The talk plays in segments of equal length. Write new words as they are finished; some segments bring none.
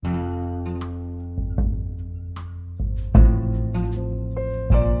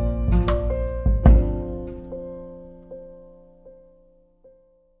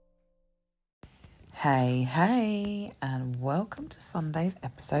Hey, and welcome to Sunday's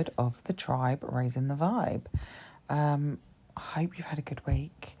episode of The Tribe, Raising the Vibe. I hope you've had a good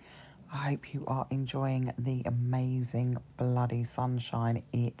week. I hope you are enjoying the amazing bloody sunshine.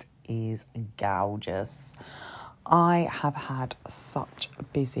 It is gorgeous. I have had such a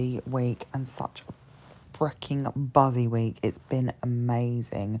busy week and such a freaking buzzy week. It's been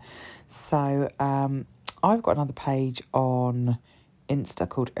amazing. So, I've got another page on Insta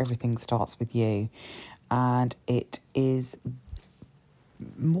called Everything Starts With You, and it is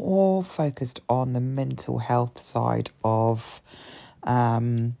more focused on the mental health side of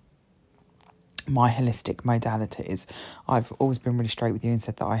my holistic modalities. I've always been really straight with you and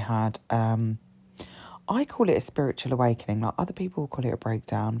said that I had I call it a spiritual awakening. Like, other people call it a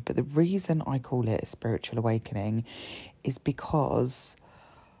breakdown, but the reason I call it a spiritual awakening is because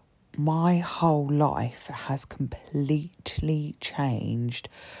my whole life has completely changed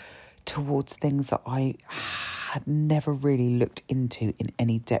towards things that I had never really looked into in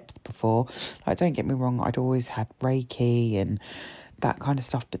any depth before. Like, don't get me wrong, I'd always had Reiki and that kind of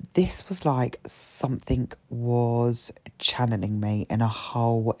stuff, but this was like something was channeling me in a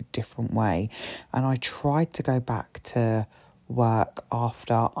whole different way. And I tried to go back to work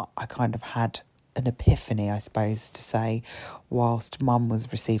after I kind of had an epiphany, I suppose, to say, whilst Mum was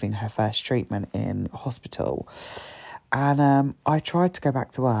receiving her first treatment in hospital. And I tried to go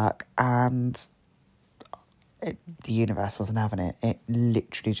back to work, and the universe wasn't having it. It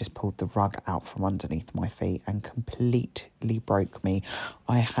literally just pulled the rug out from underneath my feet and completely broke me.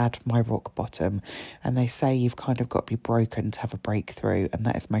 I had my rock bottom, and they say you've kind of got to be broken to have a breakthrough, and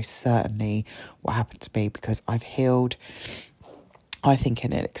that is most certainly what happened to me, because I've healed, I think,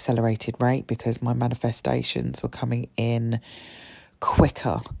 in an accelerated rate, because my manifestations were coming in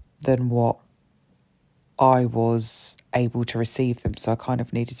quicker than what I was able to receive them. So I kind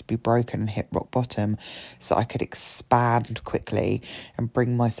of needed to be broken and hit rock bottom so I could expand quickly and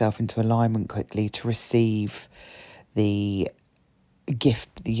bring myself into alignment quickly to receive the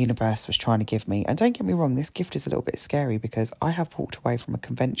gift the universe was trying to give me. And don't get me wrong, this gift is a little bit scary, because I have walked away from a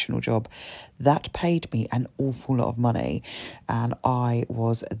conventional job that paid me an awful lot of money, and I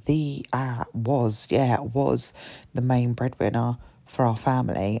was the main breadwinner for our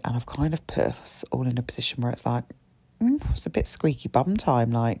family, and I've kind of put us all in a position where it's like, it's a bit squeaky bum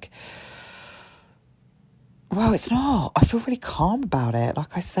time. Like, well, it's not. I feel really calm about it.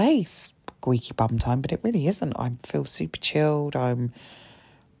 Like I say, squeaky bum time, but it really isn't. I feel super chilled. I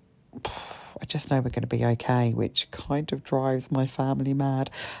just know we're going to be okay, which kind of drives my family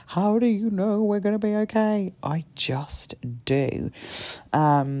mad. How do you know we're going to be okay? I just do.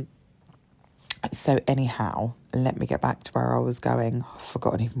 So anyhow, let me get back to where I was going. I've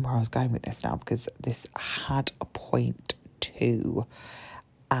forgotten even where I was going with this now, because this had a point to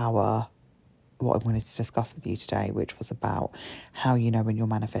what I wanted to discuss with you today, which was about how you know when your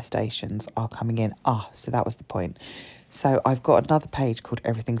manifestations are coming in. So that was the point. So I've got another page called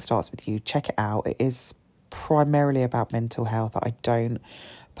Everything Starts With You. Check it out. It is primarily about mental health. I don't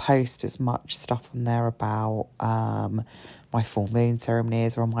post as much stuff on there about my full moon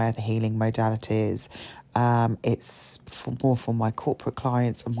ceremonies or my other healing modalities. It's more for my corporate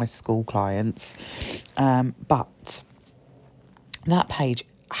clients and my school clients. But that page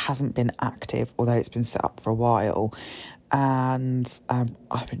hasn't been active, although it's been set up for a while. And I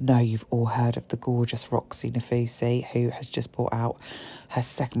know you've all heard of the gorgeous Roxy Nafousi, who has just brought out her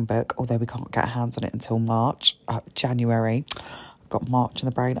second book, although we can't get our hands on it until January. I've got March in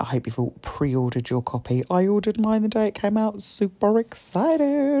the brain. I hope you've all pre-ordered your copy. I ordered mine the day it came out. Super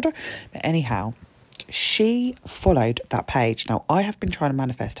excited. But anyhow, she followed that page. Now, I have been trying to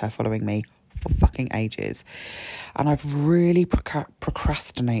manifest her following me for fucking ages, and I've really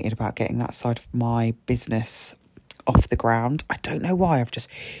procrastinated about getting that side of my business off the ground. I don't know why. I've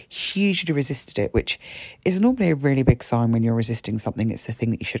just hugely resisted it, which is normally a really big sign when you're resisting something. It's the thing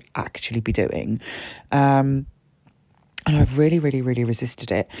that you should actually be doing. And I've really, really, really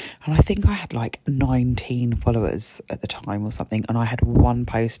resisted it. And I think I had like 19 followers at the time or something. And I had one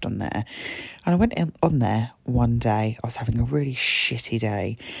post on there. And I went on there one day. I was having a really shitty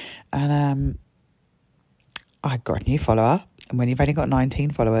day. And I got a new follower. And when you've only got 19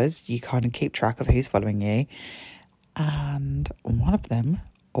 followers, you kind of keep track of who's following you. And one of them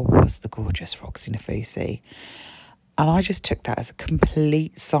was the gorgeous Roxy Nafousi. And I just took that as a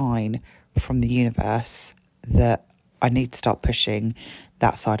complete sign from the universe that I need to start pushing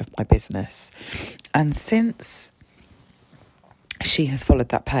that side of my business. And since she has followed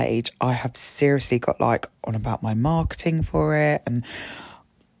that page, I have seriously got like on about my marketing for it, and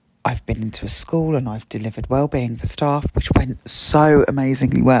I've been into a school and I've delivered wellbeing for staff, which went so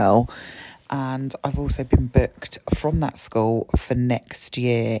amazingly well. And I've also been booked from that school for next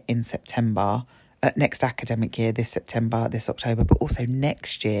year in September, next academic year, this September, this October, but also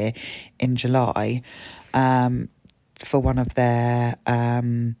next year in July, for one of their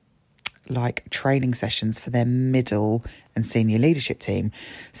training sessions for their middle and senior leadership team.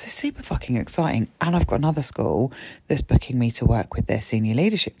 So super fucking exciting. And I've got another school that's booking me to work with their senior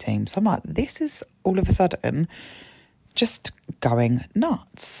leadership team. So I'm like, this is all of a sudden just going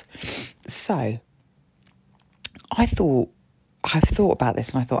nuts. So I've thought about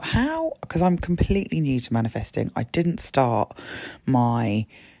this, and I thought, how, because I'm completely new to manifesting. I didn't start my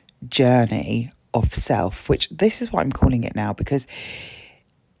journey of self, which this is what I'm calling it now, because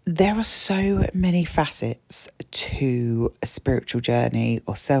there are so many facets to a spiritual journey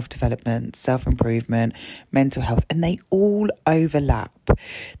or self-development, self-improvement, mental health, and they all overlap.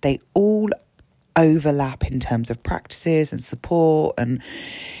 They all overlap in terms of practices and support and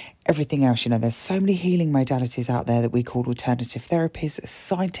everything else. There's so many healing modalities out there that we call alternative therapies. It's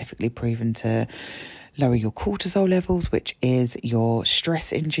scientifically proven to lower your cortisol levels, which is your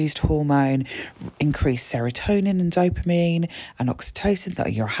stress-induced hormone, increase serotonin and dopamine and oxytocin, that are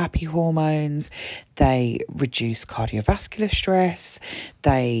your happy hormones. They reduce cardiovascular stress.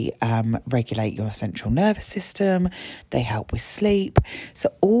 They regulate your central nervous system. They help with sleep.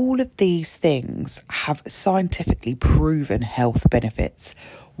 So all of these things have scientifically proven health benefits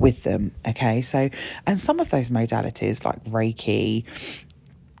with them, okay? So, and some of those modalities like Reiki,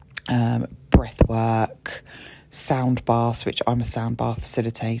 breath work, sound baths, which I'm a sound bath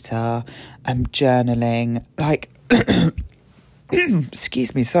facilitator, journaling,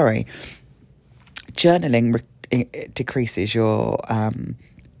 excuse me, sorry. Journaling it decreases your,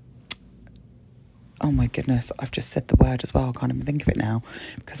 oh my goodness, I've just said the word as well. I can't even think of it now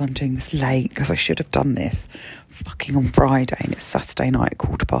because I'm doing this late, because I should have done this fucking on Friday and it's Saturday night at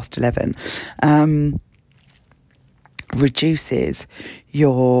 11:15. Reduces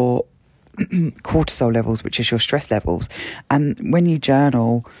your cortisol levels, which is your stress levels. And when you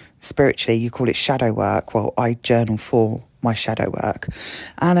journal spiritually, you call it shadow work. Well, I journal for my shadow work.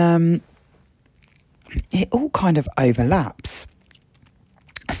 And it all kind of overlaps.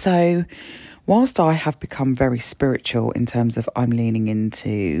 So whilst I have become very spiritual in terms of I'm leaning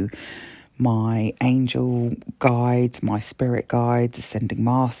into my angel guides, my spirit guides, ascending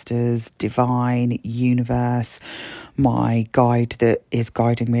masters, divine, universe. My guide that is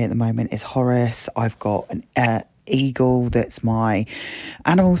guiding me at the moment is Horus. I've got an eagle that's my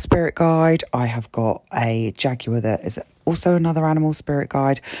animal spirit guide. I have got a jaguar that is also another animal spirit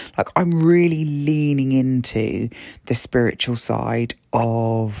guide. I'm really leaning into the spiritual side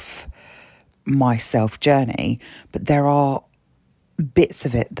of my self journey, but there are bits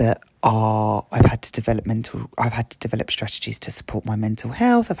of it that I've had to develop strategies to support my mental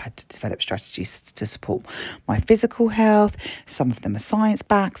health. I've had to develop strategies to support my physical health. Some of them are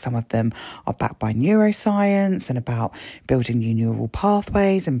science-backed. Some of them are backed by neuroscience and about building new neural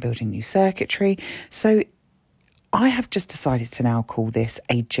pathways and building new circuitry. So I have just decided to now call this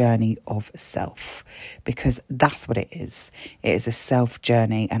a journey of self, because that's what it is. It is a self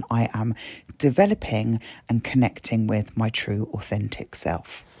journey, and I am developing and connecting with my true, authentic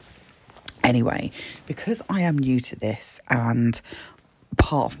self. Anyway, because I am new to this, and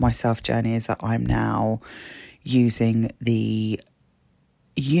part of my self journey is that I'm now using the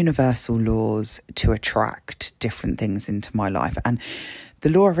universal laws to attract different things into my life. And the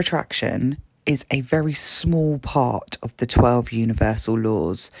law of attraction is a very small part of the 12 universal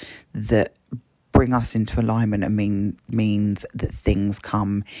laws that bring us into alignment and means that things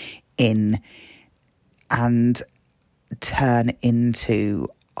come in and turn into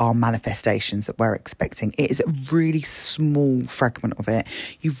our manifestations that we're expecting. It is a really small fragment of it.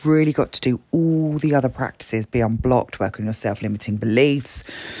 You've really got to do all the other practices, be unblocked, work on your self-limiting beliefs,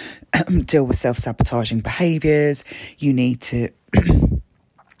 deal with self-sabotaging behaviours. You need to...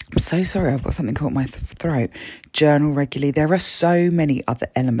 I'm so sorry, I've got something caught in my throat. Journal regularly. There are so many other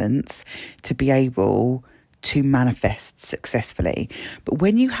elements to be able to manifest successfully. But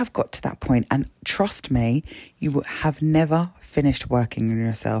when you have got to that point, and trust me, you have never finished working on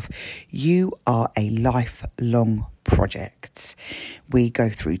yourself. You are a lifelong project. We go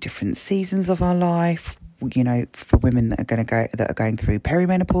through different seasons of our life. For women that are going through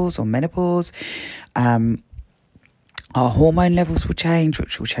perimenopause or menopause, our hormone levels will change,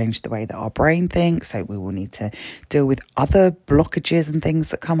 which will change the way that our brain thinks. So we will need to deal with other blockages and things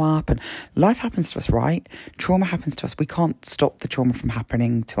that come up. And life happens to us, right? Trauma happens to us. We can't stop the trauma from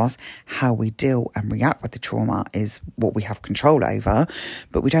happening to us. How we deal and react with the trauma is what we have control over.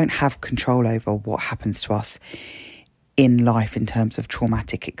 But we don't have control over what happens to us in life in terms of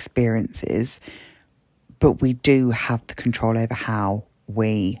traumatic experiences, but we do have the control over how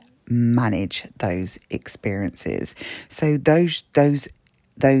we manage those experiences. So those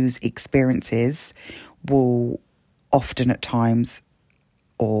experiences will often at times,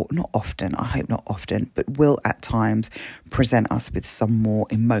 or not often, I hope not often, but will at times present us with some more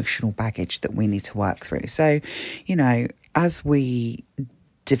emotional baggage that we need to work through. So, you know, as we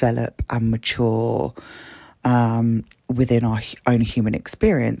develop and mature within our own human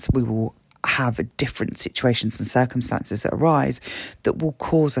experience, we will have different situations and circumstances that arise that will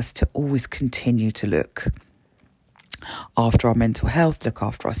cause us to always continue to look after our mental health, look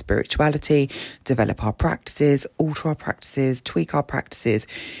after our spirituality, develop our practices, alter our practices, tweak our practices.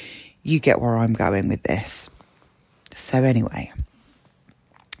 You get where I'm going with this. So anyway,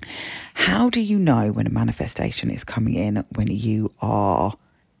 how do you know when a manifestation is coming in when you are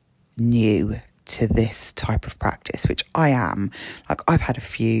new to this type of practice, which I am? Like, I've had a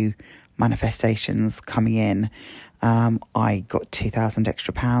few manifestations coming in. I got 2,000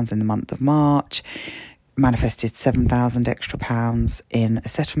 extra pounds in the month of March, manifested 7,000 extra pounds in a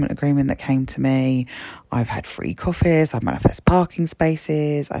settlement agreement that came to me. I've had free coffees, I've manifested parking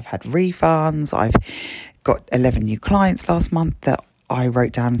spaces, I've had refunds, I've got 11 new clients last month that I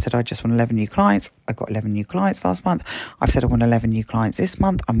wrote down and said I just want 11 new clients. I got 11 new clients last month. I've said I want 11 new clients this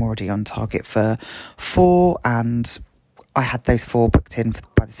month. I'm already on target for 4, and I had those 4 booked in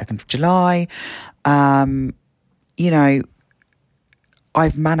by the 2nd of July. You know,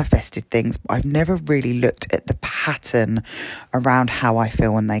 I've manifested things, but I've never really looked at the pattern around how I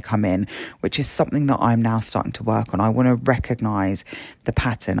feel when they come in, which is something that I'm now starting to work on. I want to recognise the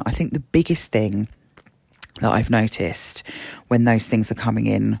pattern. I think the biggest thing that I've noticed when those things are coming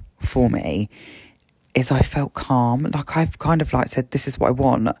in for me is I felt calm. Like, I've kind of like said, this is what I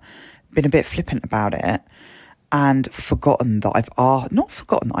want, been a bit flippant about it, and forgotten that I've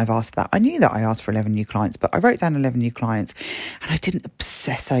asked for that. I knew that I asked for 11 new clients, but I wrote down 11 new clients and I didn't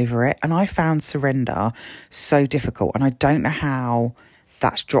obsess over it. And I found surrender so difficult, and I don't know how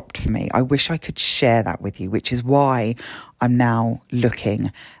that's dropped for me. I wish I could share that with you, which is why I'm now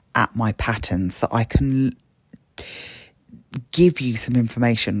looking at my patterns so I can give you some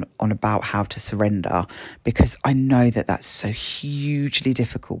information on about how to surrender, because I know that that's so hugely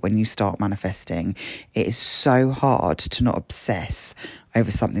difficult when you start manifesting. It is so hard to not obsess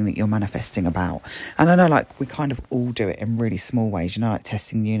over something that you're manifesting about. And I know, like, we kind of all do it in really small ways, you know, like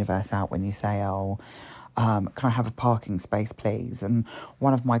testing the universe out when you say, can I have a parking space, please? And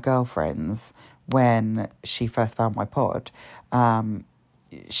one of my girlfriends, when she first found my pod,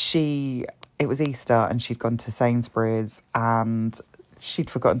 it was Easter and she'd gone to Sainsbury's and she'd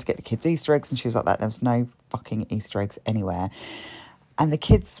forgotten to get the kids Easter eggs, and she was like that. There was no fucking Easter eggs anywhere. And the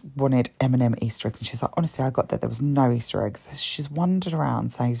kids wanted M&M Easter eggs, and she was like, honestly, I got that there was no Easter eggs. She's wandered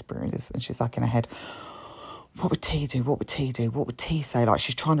around Sainsbury's and she's like in her head, what would T do? What would T do? What would T say? Like,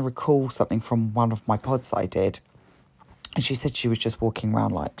 she's trying to recall something from one of my pods that I did. And she said she was just walking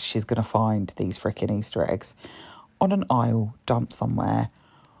around like she's going to find these freaking Easter eggs. On an aisle dump somewhere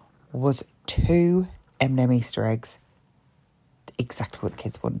was 2 M&M Easter eggs, exactly what the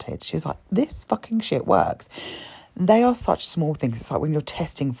kids wanted. She was like, this fucking shit works. They are such small things. It's like when you're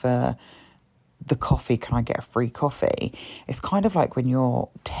testing for the coffee, can I get a free coffee? It's kind of like when you're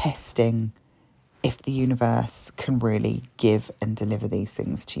testing if the universe can really give and deliver these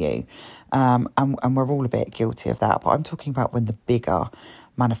things to you. And we're all a bit guilty of that. But I'm talking about when the bigger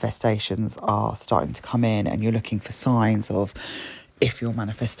manifestations are starting to come in and you're looking for signs of if your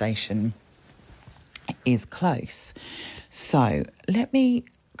manifestation is close. So let's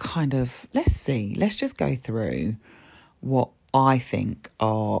just go through what I think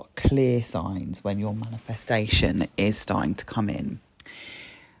are clear signs when your manifestation is starting to come in.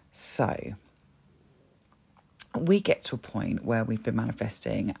 So we get to a point where we've been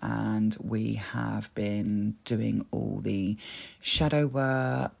manifesting and we have been doing all the shadow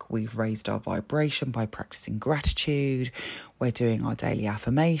work. We've raised our vibration by practicing gratitude. We're doing our daily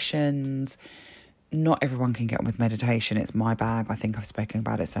affirmations. Not everyone can get on with meditation. It's my bag. I think I've spoken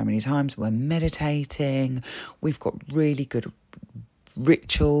about it so many times. We're meditating. We've got really good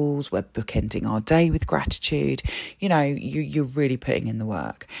rituals. We're bookending our day with gratitude. You know, you're really putting in the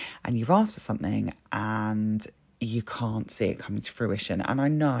work, and you've asked for something and you can't see it coming to fruition. And I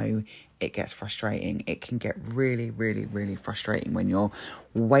know it gets frustrating. It can get really, really, really frustrating when you're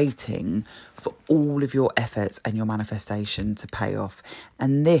waiting for all of your efforts and your manifestation to pay off.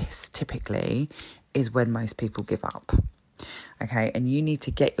 And this typically is when most people give up. Okay, and you need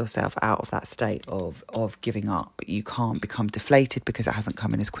to get yourself out of that state of giving up. You can't become deflated because it hasn't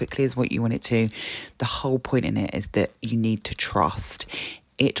come in as quickly as what you want it to. The whole point in it is that you need to trust.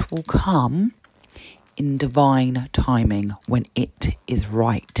 It will come in divine timing. When it is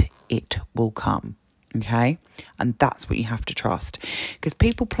right, it will come. Okay, and that's what you have to trust, because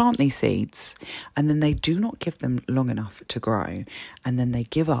people plant these seeds and then they do not give them long enough to grow, and then they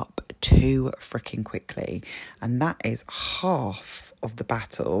give up too freaking quickly. And that is half of the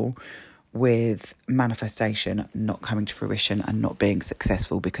battle with manifestation not coming to fruition and not being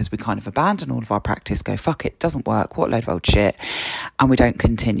successful, because we kind of abandon all of our practice, go, fuck it, doesn't work, what a load of old shit. And we don't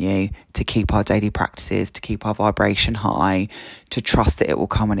continue to keep our daily practices, to keep our vibration high, to trust that it will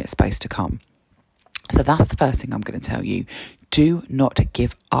come when it's supposed to come. So that's the first thing I'm going to tell you. Do not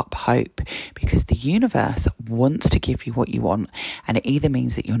give up hope, because the universe wants to give you what you want. And it either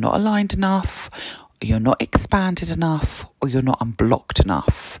means that you're not aligned enough, you're not expanded enough, or you're not unblocked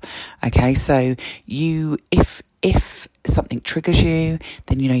enough. Okay, so if something triggers you,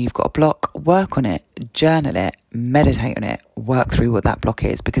 then you know you've got a block. Work on it, journal it, meditate on it, work through what that block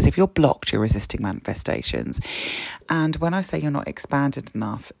is. Because if you're blocked, you're resisting manifestations. And when I say you're not expanded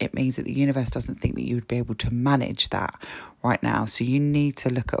enough, it means that the universe doesn't think that you would be able to manage that right now. So you need to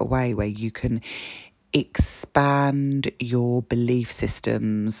look at a way where you can expand your belief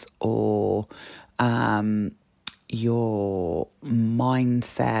systems, or your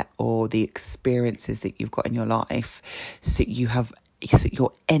mindset, or the experiences that you've got in your life, so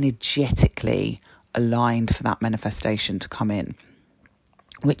you're energetically aligned for that manifestation to come in.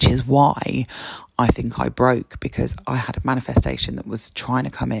 Which is why I think I broke, because I had a manifestation that was trying to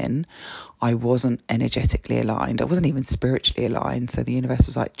come in. I wasn't energetically aligned. I wasn't even spiritually aligned. So the universe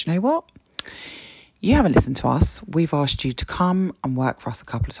was like, do you know what? You haven't listened to us. We've asked you to come and work for us a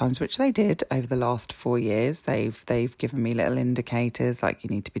couple of times, which they did over the last 4 years. They've given me little indicators like, you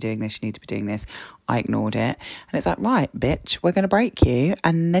need to be doing this, you need to be doing this. I ignored it. And it's like, right, bitch, we're going to break you.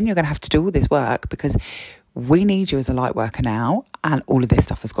 And then you're going to have to do all this work, because we need you as a light worker now. And all of this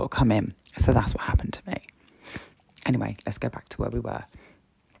stuff has got to come in. So that's what happened to me. Anyway, let's go back to where we were.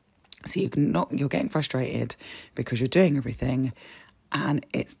 So you're getting frustrated because you're doing everything and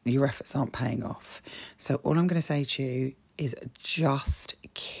your efforts aren't paying off. So all I'm going to say to you is just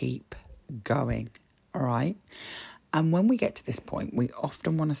keep going, all right? And when we get to this point, we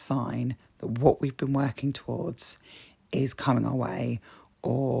often want a sign that what we've been working towards is coming our way,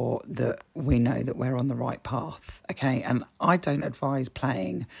 or that we know that we're on the right path, okay? And I don't advise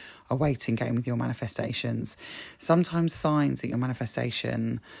playing a waiting game with your manifestations. Sometimes signs that your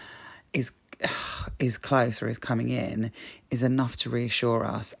manifestation is close or is coming in is enough to reassure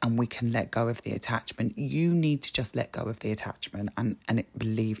us, and we can let go of the attachment. You need to just let go of the attachment, and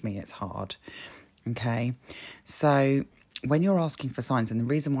believe me, it's hard, okay? So when you're asking for signs, and the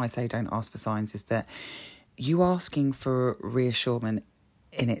reason why I say don't ask for signs is that you asking for reassurance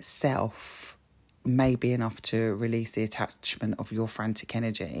in itself may be enough to release the attachment of your frantic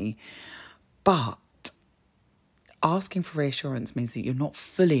energy, but asking for reassurance means that you're not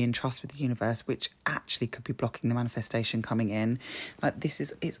fully in trust with the universe, which actually could be blocking the manifestation coming in. Like,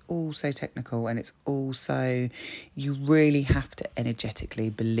 it's all so technical, and it's also, you really have to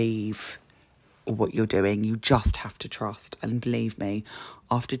energetically believe what you're doing. You just have to trust. And believe me,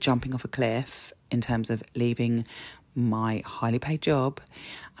 after jumping off a cliff in terms of leaving my highly paid job,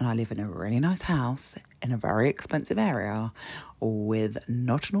 and I live in a really nice house in a very expensive area with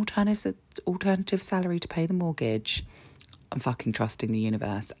not an alternative salary to pay the mortgage, I'm fucking trusting the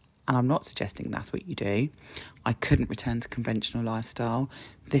universe. And I'm not suggesting that's what you do. I couldn't return to conventional lifestyle.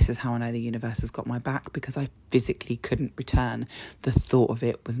 This is how I know the universe has got my back, because I physically couldn't return. The thought of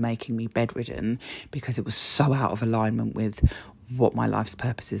it was making me bedridden, because it was so out of alignment with what my life's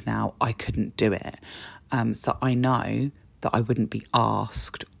purpose is now. I couldn't do it. So I know that I wouldn't be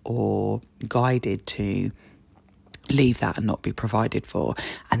asked or guided to leave that and not be provided for.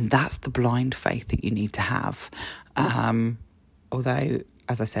 And that's the blind faith that you need to have. Although,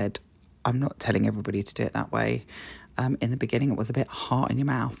 as I said, I'm not telling everybody to do it that way. In the beginning, it was a bit heart in your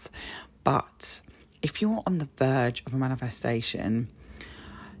mouth. But if you're on the verge of a manifestation,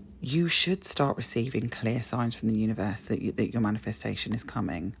 you should start receiving clear signs from the universe that your manifestation is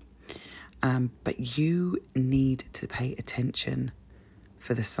coming. But you need to pay attention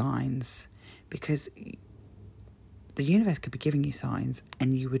for the signs, because the universe could be giving you signs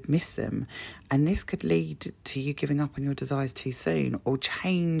and you would miss them. And this could lead to you giving up on your desires too soon, or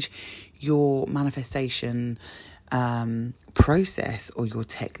change your manifestation process or your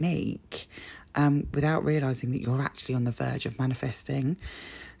technique without realising that you're actually on the verge of manifesting.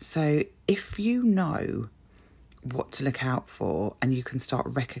 So if you know what to look out for, and you can start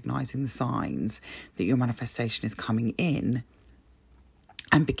recognizing the signs that your manifestation is coming in,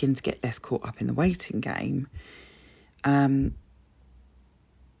 and begin to get less caught up in the waiting game,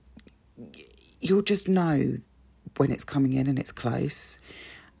 you'll just know when it's coming in and it's close.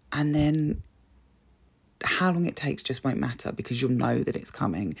 And then how long it takes just won't matter, because you'll know that it's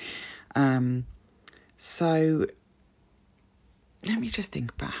coming. So let me just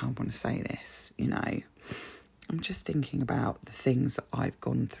think about how I want to say this, I'm just thinking about the things that I've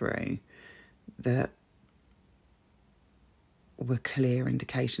gone through that were clear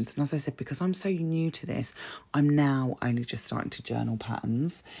indications. And as I said, because I'm so new to this, I'm now only just starting to journal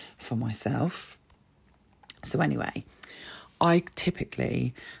patterns for myself. So anyway, I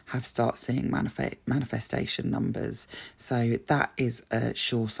typically have start seeing manifestation numbers. So that is a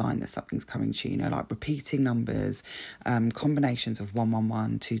sure sign that something's coming to you, like repeating numbers, combinations of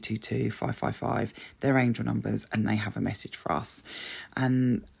 111, 222, 555, they're angel numbers, and they have a message for us.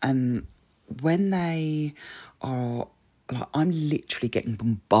 And when they are, like, I'm literally getting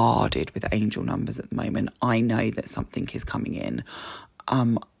bombarded with angel numbers at the moment. I know that something is coming in.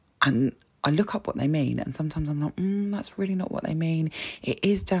 And I look up what they mean, and sometimes I'm like, that's really not what they mean. It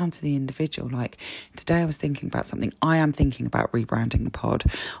is down to the individual. Like today I was thinking about something. I am thinking about rebranding the pod.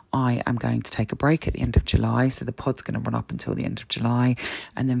 I am going to take a break at the end of July. So the pod's going to run up until the end of July.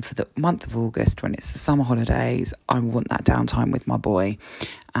 And then for the month of August, when it's the summer holidays, I want that downtime with my boy.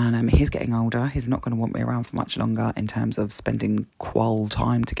 And he's getting older. He's not going to want me around for much longer in terms of spending qual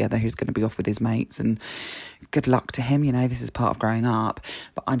time together. He's going to be off with his mates, and good luck to him. This is part of growing up.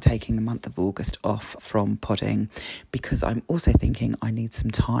 But I'm taking the month of August off from podding, because I'm also thinking I need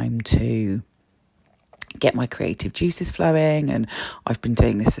some time to get my creative juices flowing. And I've been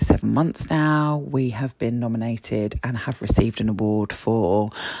doing this for 7 months now. We have been nominated and have received an award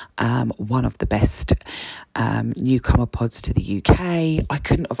for one of the best newcomer pods to the UK. I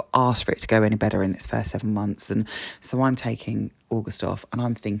couldn't have asked for it to go any better in its first 7 months. And so I'm taking August off, and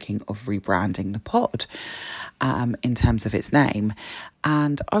I'm thinking of rebranding the pod in terms of its name.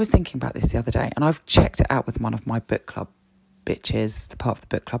 And I was thinking about this the other day, and I've checked it out with one of my book club bitches, the part of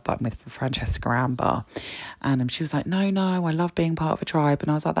the book club that I'm with, for Francesca Amber. And she was like, no, I love being part of a tribe. And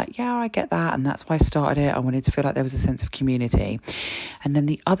I was like, yeah, I get that. And that's why I started it. I wanted to feel like there was a sense of community. And then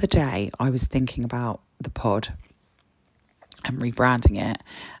the other day I was thinking about the pod and rebranding it.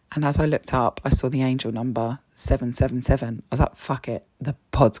 And as I looked up, I saw the angel number 777. I was like, fuck it, the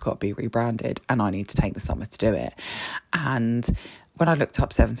pod's got to be rebranded, and I need to take the summer to do it. And when I looked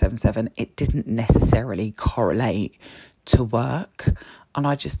up 777, it didn't necessarily correlate to work. And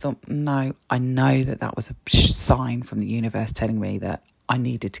I just thought, no, I know that was a sign from the universe telling me that I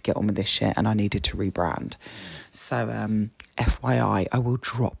needed to get on with this shit and I needed to rebrand. So FYI, I will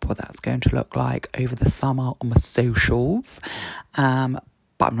drop what that's going to look like over the summer on my socials.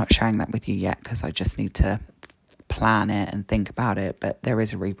 But I'm not sharing that with you yet, because I just need to plan it and think about it. But there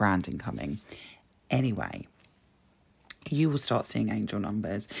is a rebranding coming. Anyway, you will start seeing angel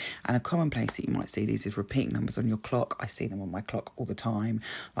numbers, and a common place that you might see these is repeating numbers on your clock. I see them on my clock all the time.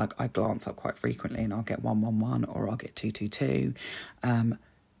 Like, I glance up quite frequently and I'll get 111 or I'll get 222.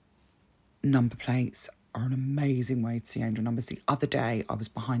 Number plates are an amazing way to see angel numbers. The other day I was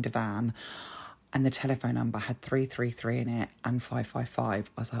behind a van and the telephone number had 333 in it and 555.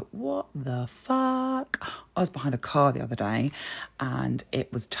 I was like, what the fuck? I was behind a car the other day and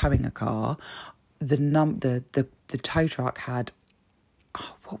it was towing a car. The tow truck had,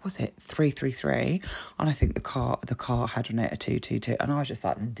 what was it, 333, and I think the car had on it a 222, and I was just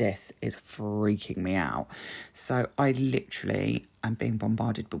like, this is freaking me out. So I literally am being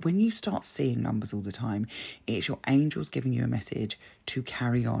bombarded. But when you start seeing numbers all the time, it's your angels giving you a message to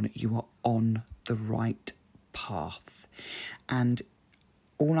carry on. You are on the right path. And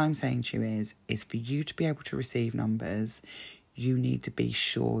all I'm saying to you is for you to be able to receive numbers, you need to be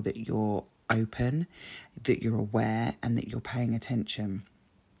sure that you're open, that you're aware, and that you're paying attention,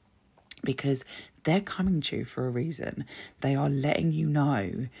 because they're coming to you for a reason. They are letting you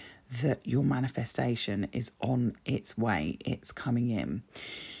know that your manifestation is on its way, it's coming in.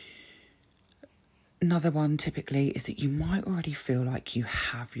 Another one typically is that you might already feel like you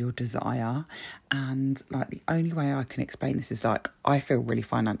have your desire, and like the only way I can explain this is like, I feel really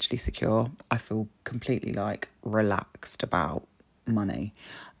financially secure. I feel completely like relaxed about money.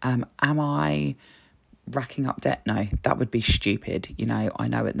 Am I racking up debt? No, that would be stupid. I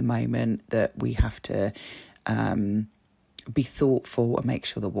know at the moment that we have to be thoughtful and make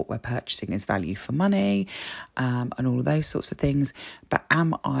sure that what we're purchasing is value for money, and all of those sorts of things. But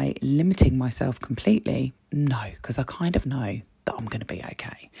am I limiting myself completely? No, because I kind of know that I'm going to be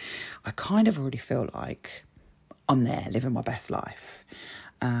okay. I kind of already feel like I'm there living my best life.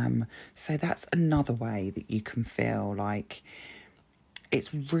 So that's another way that you can feel like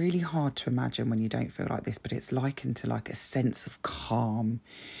it's really hard to imagine when you don't feel like this, but it's likened to like a sense of calm.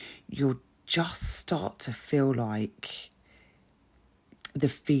 You'll just start to feel like the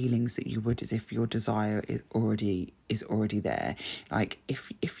feelings that you would as if your desire is already there. Like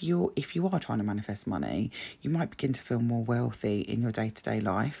if you are trying to manifest money, you might begin to feel more wealthy in your day-to-day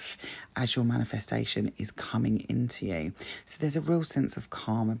life as your manifestation is coming into you. So there's a real sense of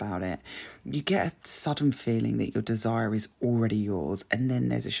calm about it. You get a sudden feeling that your desire is already yours, and then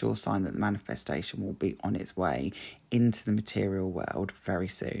there's a sure sign that the manifestation will be on its way into the material world very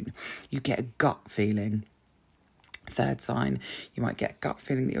soon. You get a gut feeling. Third sign, you might get a gut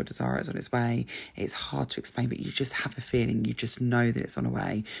feeling that your desire is on its way. It's hard to explain, but you just have a feeling. You just know that it's on the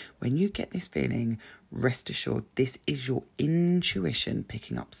way. When you get this feeling, rest assured, this is your intuition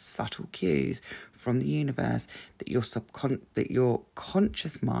picking up subtle cues from the universe that your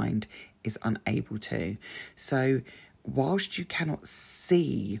conscious mind is unable to. So whilst you cannot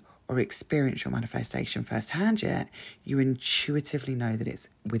see or experience your manifestation firsthand yet, you intuitively know that it's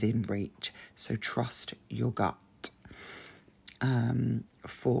within reach. So trust your gut.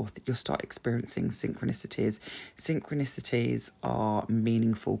 Fourth, you'll start experiencing synchronicities. Synchronicities are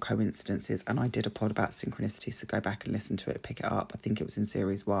meaningful coincidences, and I did a pod about synchronicities, so go back and listen to it, pick it up. I think it was in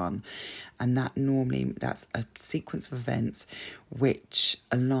series 1, and that's a sequence of events which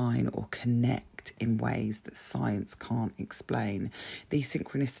align or connect in ways that science can't explain. These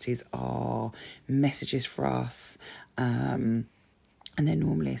synchronicities are messages for us, and they're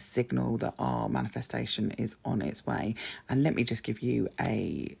normally a signal that our manifestation is on its way. And let me just give you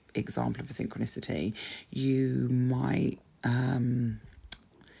a example of a synchronicity. You might,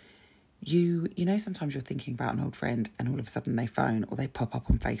 you know, sometimes you're thinking about an old friend and all of a sudden they phone or they pop up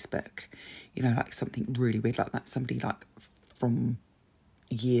on Facebook, you know, like something really weird like that. Somebody like from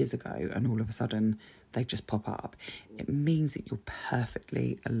years ago, and all of a sudden they just pop up. It means that you're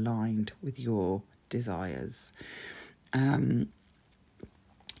perfectly aligned with your desires.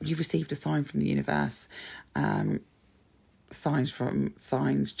 You've received a sign from the universe.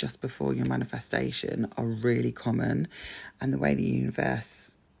 Signs just before your manifestation are really common, and the way the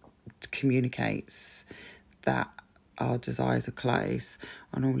universe communicates that our desires are close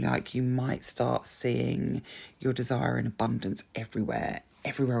are normally like you might start seeing your desire in abundance everywhere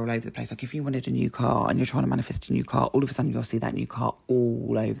all over the place. Like if you wanted a new car and you're trying to manifest a new car, all of a sudden you'll see that new car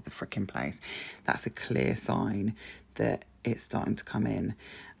all over the freaking place. That's a clear sign that it's starting to come in.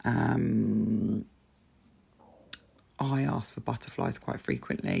 I ask for butterflies quite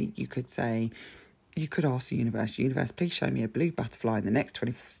frequently. You could ask the universe, please show me a blue butterfly in the next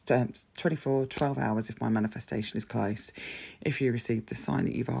 12 hours if my manifestation is close. If you receive the sign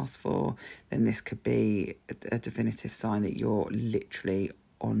that you've asked for, then this could be a definitive sign that you're literally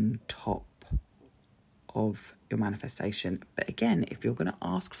on top of your manifestation. But again, if you're going to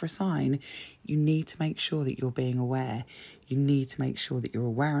ask for a sign, you need to make sure that you're being aware. You need to make sure that you're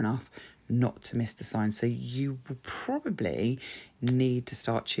aware enough not to miss the sign. So you will probably need to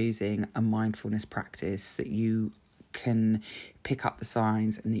start choosing a mindfulness practice that you can pick up the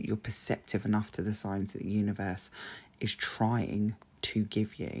signs and that you're perceptive enough to the signs that the universe is trying to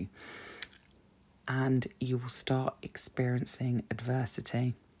give you. And you will start experiencing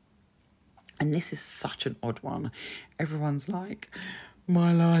adversity. And this is such an odd one. Everyone's like,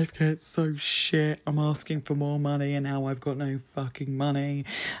 my life gets so shit. I'm asking for more money and now I've got no fucking money.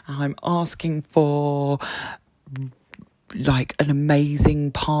 I'm asking for like an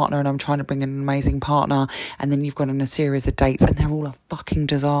amazing partner and I'm trying to bring in an amazing partner, and then you've got on a series of dates and they're all a fucking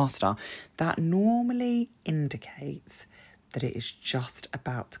disaster. That normally indicates that it is just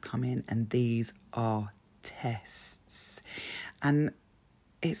about to come in, and these are tests. And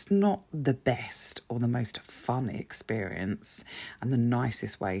it's not the best or the most fun experience and the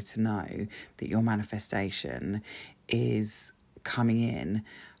nicest way to know that your manifestation is coming in.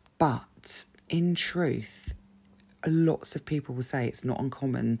 But in truth, lots of people will say it's not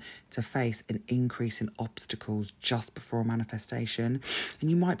uncommon to face an increase in obstacles just before a manifestation.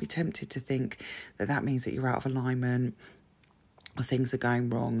 And you might be tempted to think that that means that you're out of alignment or things are going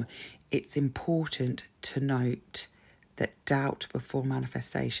wrong. It's important to note that doubt before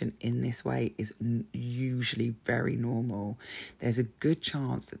manifestation in this way is usually very normal. There's a good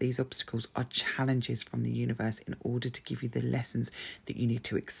chance that these obstacles are challenges from the universe in order to give you the lessons that you need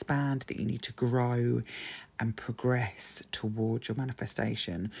to expand, that you need to grow and progress towards your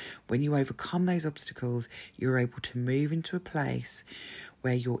manifestation. When you overcome those obstacles, you're able to move into a place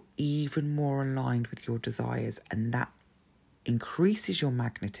where you're even more aligned with your desires, and that increases your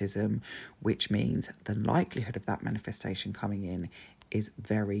magnetism, which means the likelihood of that manifestation coming in is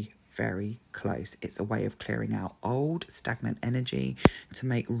very, very close. It's a way of clearing out old, stagnant energy to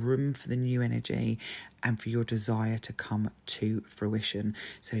make room for the new energy and for your desire to come to fruition.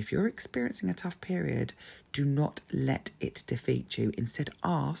 So if you're experiencing a tough period, do not let it defeat you. Instead,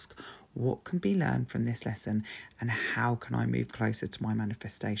 ask, what can be learned from this lesson and how can I move closer to my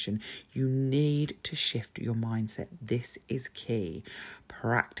manifestation? You need to shift your mindset. This is key.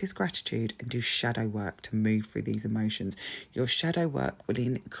 Practice gratitude and do shadow work to move through these emotions. Your shadow work will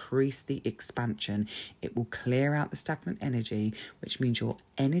increase the expansion. It will clear out the stagnant energy, which means you're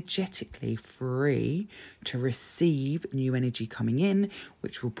energetically free to receive new energy coming in,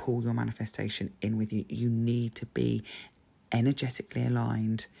 which will pull your manifestation in with you. You need to be energetically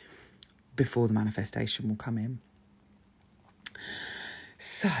aligned before the manifestation will come in.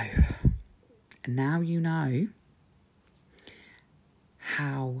 So, now you know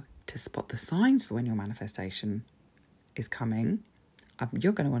how to spot the signs for when your manifestation is coming.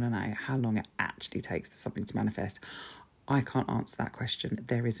 You're going to want to know how long it actually takes for something to manifest. I can't answer that question.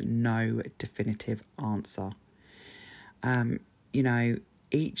 There is no definitive answer.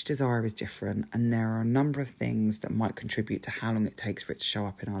 Each desire is different, and there are a number of things that might contribute to how long it takes for it to show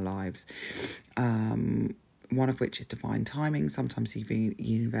up in our lives. One of which is divine timing. Sometimes the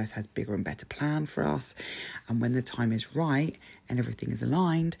universe has bigger and better plan for us, and when the time is right and everything is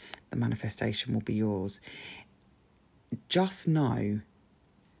aligned, the manifestation will be yours. Just know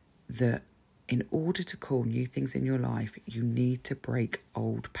that in order to call new things in your life, you need to break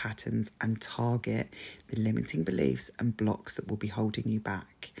old patterns and target the limiting beliefs and blocks that will be holding you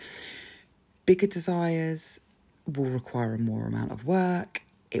back. Bigger desires will require a more amount of work.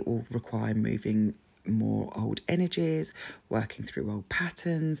 It will require moving more old energies, working through old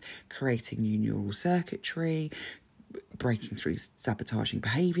patterns, creating new neural circuitry, breaking through sabotaging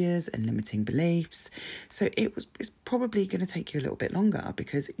behaviours and limiting beliefs. So it's probably going to take you a little bit longer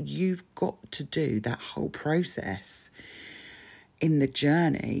because you've got to do that whole process in the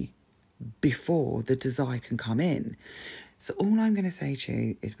journey before the desire can come in. So all I'm going to say to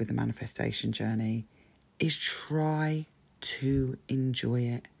you is with the manifestation journey is try to enjoy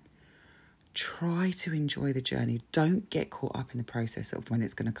it. Try to enjoy the journey. Don't get caught up in the process of when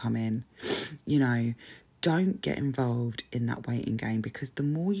it's going to come in. Don't get involved in that waiting game, because the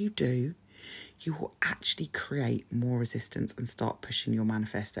more you do, you will actually create more resistance and start pushing your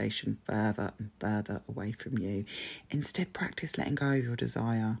manifestation further and further away from you. Instead, practice letting go of your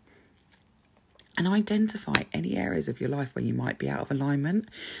desire and identify any areas of your life where you might be out of alignment.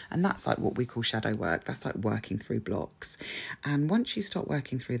 And that's like what we call shadow work. That's like working through blocks. And once you start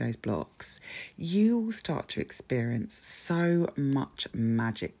working through those blocks, you will start to experience so much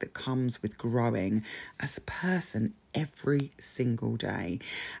magic that comes with growing as a person every single day.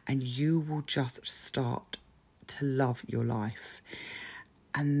 And you will just start to love your life.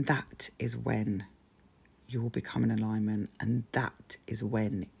 And that is when you will become in alignment. And that is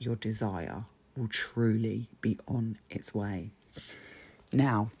when your desire will truly be on its way.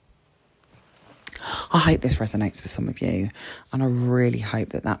 Now, I hope this resonates with some of you, and I really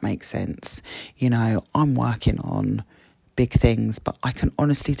hope that makes sense. I'm working on big things, but I can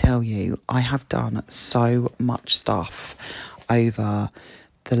honestly tell you I have done so much stuff over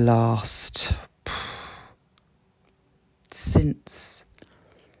the last since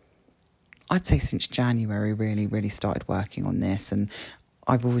January, really started working on this. And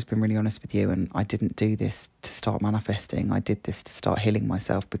I've always been really honest with you, and I didn't do this to start manifesting. I did this to start healing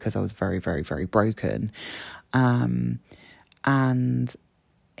myself because I was very, very, very broken. And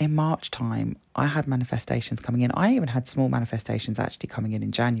in March time, I had manifestations coming in. I even had small manifestations actually coming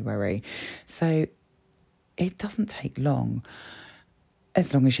in January. So it doesn't take long,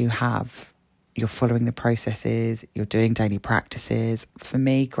 as long as you're following the processes, you're doing daily practices. For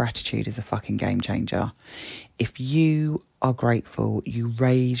me, gratitude is a fucking game changer. If you are grateful, you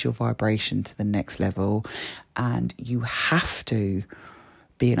raise your vibration to the next level, and you have to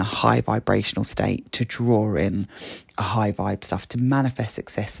be in a high vibrational state to draw in a high vibe stuff, to manifest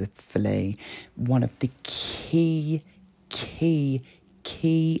successfully. One of the key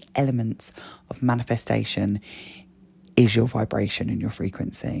elements of manifestation is your vibration and your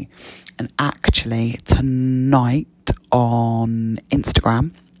frequency. And actually tonight on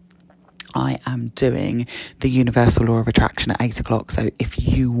Instagram, I am doing the Universal Law of Attraction at 8:00. So if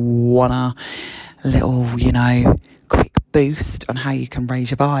you want a little, quick boost on how you can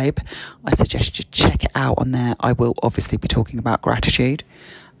raise your vibe, I suggest you check it out on there. I will obviously be talking about gratitude,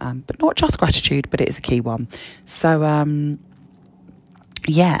 but not just gratitude, but it is a key one. So,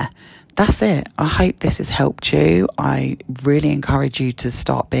 that's it. I hope this has helped you. I really encourage you to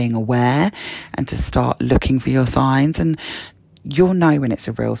start being aware and to start looking for your signs, and you'll know when it's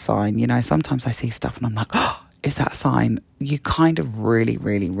a real sign. You know, sometimes I see stuff and I'm like, oh, is that a sign? You kind of really,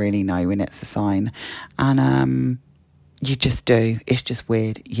 really, really know when it's a sign. And you just do. It's just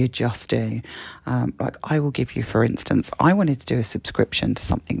weird. You just do. Like I will give you, for instance, I wanted to do a subscription to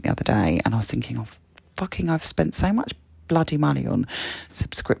something the other day, and I was thinking, I've spent so much bloody money on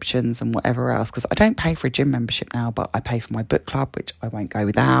subscriptions and whatever else, because I don't pay for a gym membership now, but I pay for my book club, which I won't go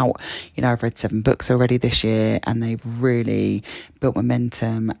without. You know, I've read 7 books already this year, and they've really built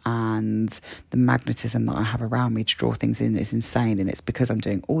momentum, and the magnetism that I have around me to draw things in is insane. And it's because I'm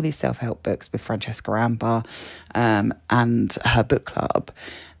doing all these self-help books with Francesca Amber and her book club.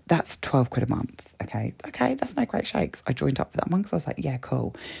 That's 12 quid a month. Okay, that's no great shakes. I joined up for that one because I was like, yeah,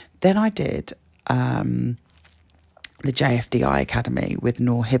 cool. Then I did the JFDI Academy with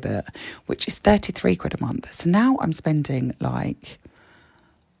Noor Hibbert, which is 33 quid a month. So now I'm spending like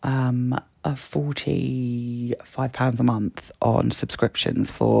 £45 a month on subscriptions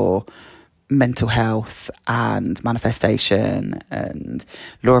for mental health and manifestation and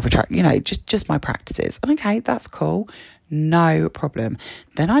law of attraction, you know, just my practices. And okay, that's cool. No problem.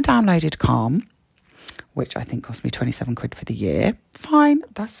 Then I downloaded Calm, which I think cost me 27 quid for the year. Fine,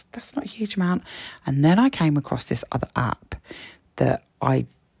 that's not a huge amount. And then I came across this other app that I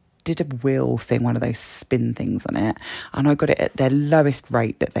did a wheel thing, one of those spin things on it, and I got it at their lowest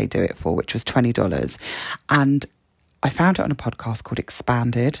rate that they do it for, which was $20. And I found it on a podcast called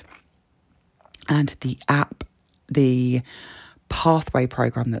Expanded, and the app, the pathway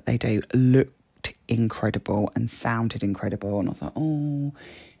program that they do looked incredible and sounded incredible, and I was like, oh,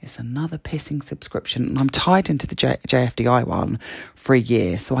 it's another pissing subscription, and I'm tied into the JFDI one for a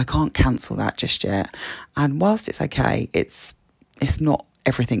year, so I can't cancel that just yet. And whilst it's okay, it's not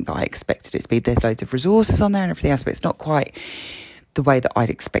everything that I expected it to be. There's loads of resources on there and everything else, but it's not quite the way that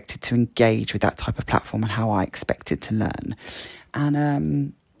I'd expected to engage with that type of platform and how I expected to learn.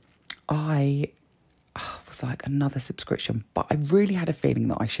 And I was like, another subscription, but I really had a feeling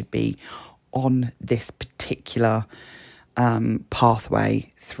that I should be on this particular pathway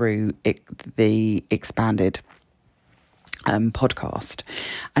through the Expanded podcast.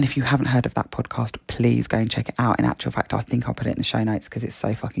 And if you haven't heard of that podcast, please go and check it out. In actual fact, I think I'll put it in the show notes because it's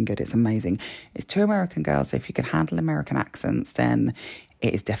so fucking good. It's amazing. It's 2 American girls, so if you can handle American accents, then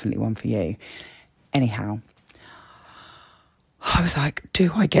it is definitely one for you. Anyhow, I was like,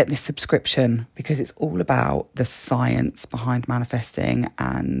 do I get this subscription? Because it's all about the science behind manifesting,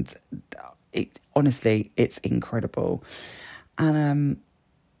 and honestly, it's incredible. And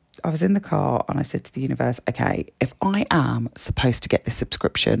I was in the car and I said to the universe, okay, if I am supposed to get this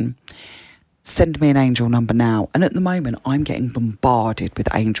subscription, send me an angel number now. And at the moment, I'm getting bombarded with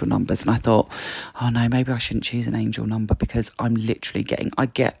angel numbers. And I thought, oh no, maybe I shouldn't choose an angel number, because I'm literally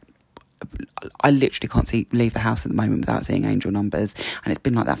I literally can't leave the house at the moment without seeing angel numbers, and it's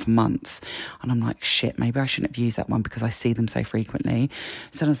been like that for months. And I'm like, shit, maybe I shouldn't have used that one because I see them so frequently.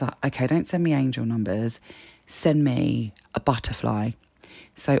 So I was like, okay, don't send me angel numbers, send me a butterfly.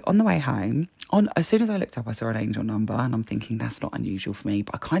 So on the way home, as soon as I looked up, I saw an angel number, and I'm thinking that's not unusual for me,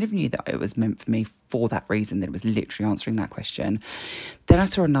 but I kind of knew that it was meant for me for that reason, that it was literally answering that question. Then I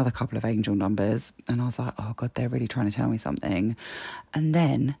saw another couple of angel numbers, and I was like, oh God, they're really trying to tell me something. And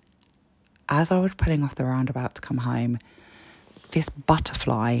then, as I was pulling off the roundabout to come home, this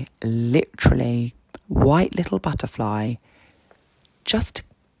butterfly, literally, white little butterfly, just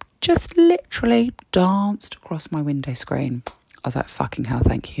literally danced across my window screen. I was like, fucking hell,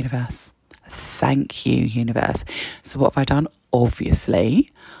 thank you, universe. Thank you, universe. So what have I done?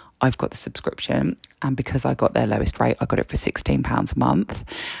 Obviously, I've got the subscription, and because I got their lowest rate, I got it for £16 a month.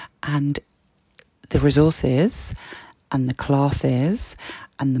 And the resources and the classes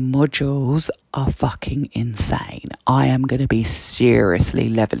and the modules are fucking insane. I am going to be seriously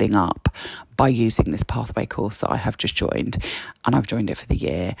levelling up by using this pathway course that I have just joined, and I've joined it for the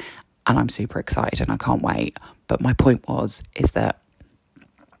year, and I'm super excited and I can't wait. But my point is that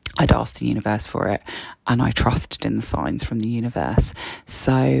I'd asked the universe for it, and I trusted in the signs from the universe.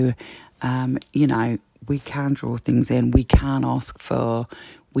 So, you know, we can draw things in. We can ask for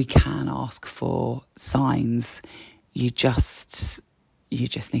signs. You just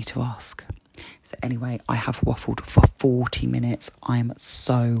need to ask. So anyway, I have waffled for 40 minutes. I'm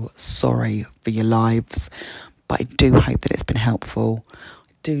so sorry for your lives, but I do hope that it's been helpful.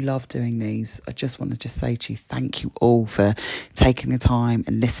 Do love doing these. I just want to say to you, thank you all for taking the time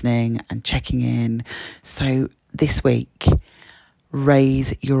and listening and checking in. So this week,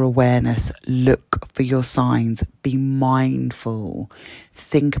 Raise your awareness, look for your signs, be mindful,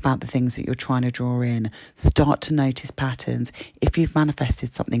 think about the things that you're trying to draw in, start to notice patterns. If you've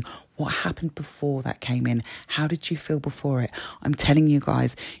manifested something, what happened before that came in? How did you feel before it? I'm telling you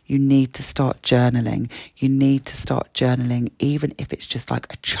guys, you need to start journaling. You need to start journaling, even if it's just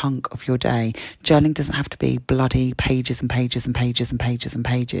like a chunk of your day. Journaling doesn't have to be bloody pages and pages and pages and pages and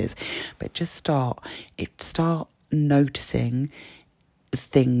pages, but just start noticing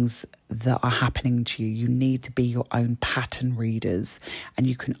things that are happening to you. You need to be your own pattern readers, and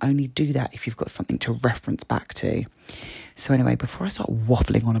you can only do that if you've got something to reference back to. So anyway, before I start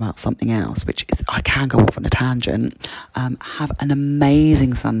waffling on about something else, which is I can go off on a tangent, have an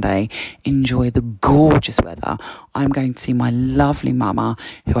amazing Sunday. Enjoy the gorgeous weather. I'm going to see my lovely mama,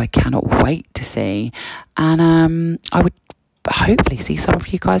 who I cannot wait to see, and I would hopefully see some of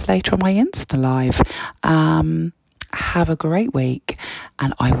you guys later on my Insta Live. Have a great week,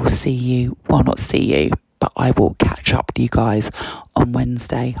 and I will see you, well, not see you, but I will catch up with you guys on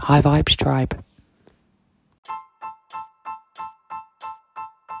Wednesday. High Vibes Tribe.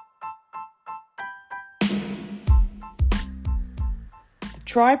 The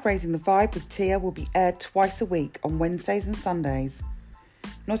Tribe Raising the Vibe with Tia will be aired twice a week on Wednesdays and Sundays.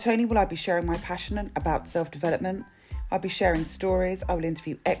 Not only will I be sharing my passion about self-development, I'll be sharing stories, I will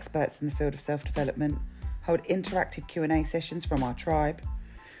interview experts in the field of self-development, hold interactive Q&A sessions from our tribe.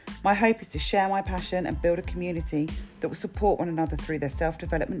 My hope is to share my passion and build a community that will support one another through their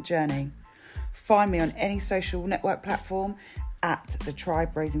self-development journey. Find me on any social network platform at The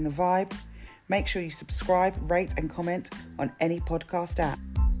Tribe Raising the Vibe. Make sure you subscribe, rate and comment on any podcast app.